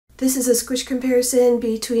This is a squish comparison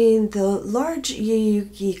between the large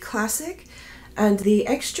Yuuki Classic and the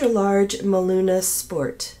extra large MeLuna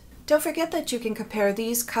Sport. Don't forget that you can compare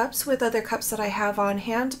these cups with other cups that I have on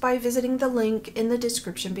hand by visiting the link in the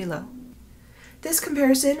description below. This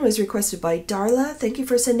comparison was requested by Darla. Thank you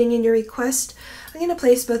for sending in your request. I'm going to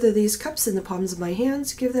place both of these cups in the palms of my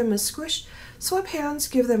hands, give them a squish, swap hands,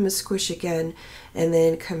 give them a squish again, and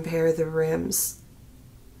then compare the rims.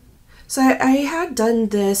 So I had done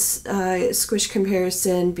this squish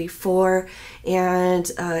comparison before,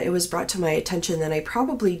 and it was brought to my attention that I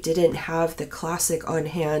probably didn't have the classic on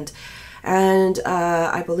hand, and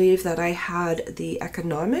I believe that I had the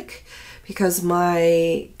economic because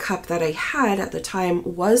my cup that I had at the time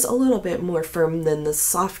was a little bit more firm than the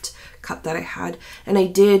soft cup that I had, and I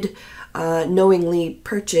did knowingly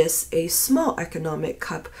purchase a small economic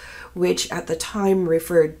cup, which at the time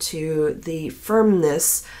referred to the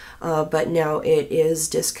firmness, but now it is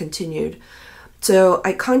discontinued. So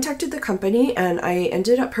I contacted the company and I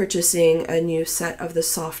ended up purchasing a new set of the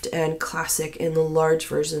soft and classic in the large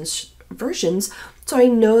versions. So I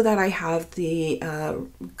know that I have the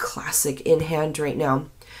classic in hand right now.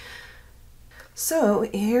 So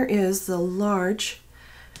here is the large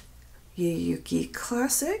Yuuki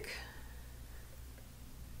Classic.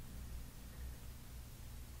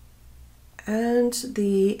 And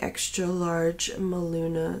the extra large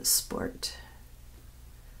MeLuna Sport.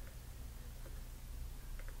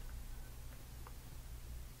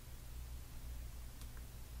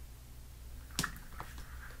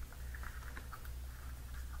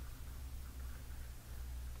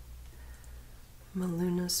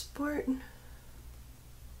 MeLuna Sport.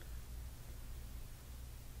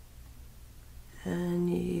 And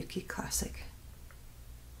Yuuki Classic.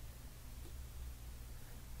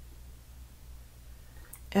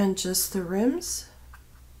 And just the rims.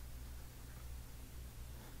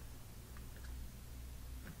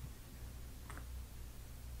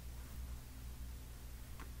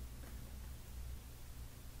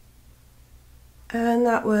 And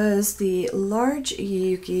that was the large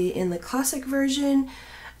Yuuki in the classic version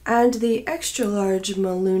and the extra large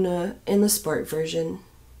MeLuna in the sport version.